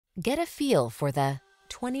Get a feel for the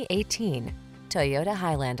 2018 Toyota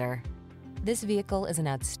Highlander. This vehicle is an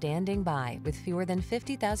outstanding buy with fewer than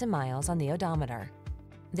 50,000 miles on the odometer.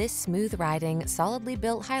 This smooth-riding, solidly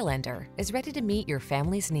built Highlander is ready to meet your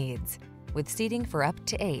family's needs. With seating for up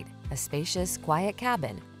to 8, a spacious, quiet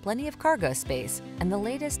cabin, plenty of cargo space, and the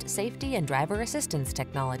latest safety and driver assistance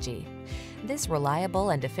technology. This reliable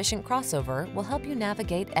and efficient crossover will help you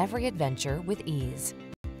navigate every adventure with ease.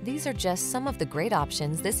 These are just some of the great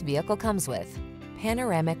options this vehicle comes with: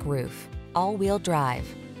 panoramic roof, all-wheel drive,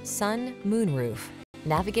 sun, moonroof,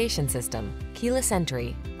 navigation system, keyless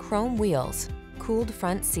entry, chrome wheels, cooled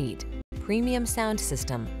front seat, premium sound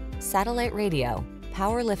system, satellite radio,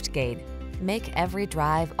 power liftgate. Make every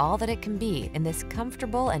drive all that it can be in this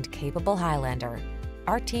comfortable and capable Highlander.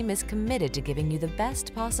 Our team is committed to giving you the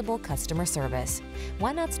best possible customer service.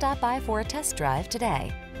 Why not stop by for a test drive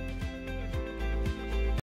today?